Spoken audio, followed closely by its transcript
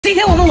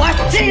天我们玩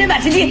真人版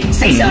吃鸡，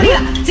谁胜利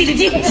了，这只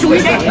鸡属于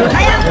谁？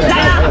来呀，来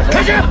呀，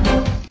开始！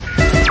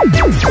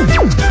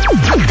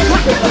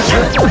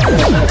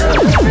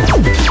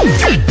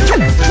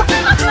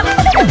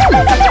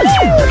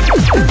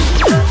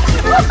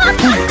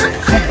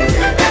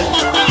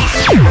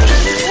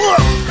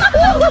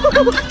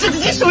这只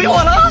鸡属于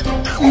我了。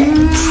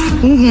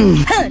哼，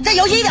这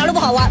游戏一点都不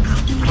好玩。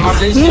啊，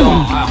真香！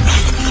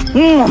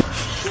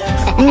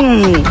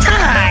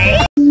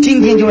菜。 今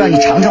天就让你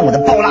尝尝我的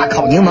爆辣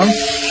烤柠檬，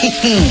嘿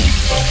嘿。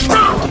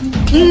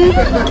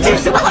这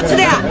是什么好吃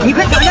的呀？你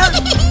快尝尝。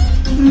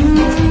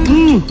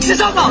吃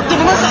烧烤怎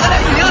么能少得了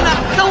饮料呢？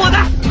到我的。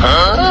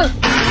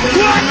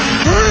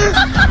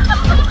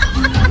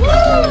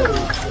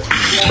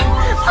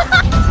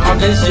啊，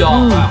真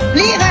香！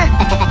厉害，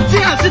这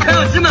样吃才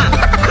好吃嘛。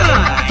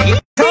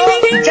瞅，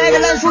你摘个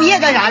烂树叶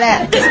干啥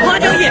嘞？这是花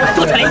椒叶，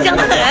做起来香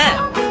得很。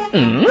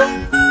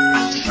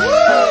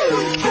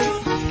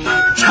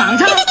尝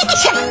尝。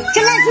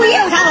这烂树叶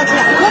有啥好吃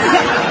的？我不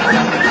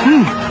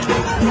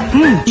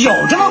吃。有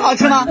这么好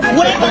吃吗？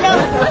我来尝尝。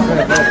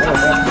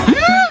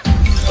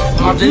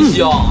啊，真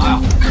香！哎呀，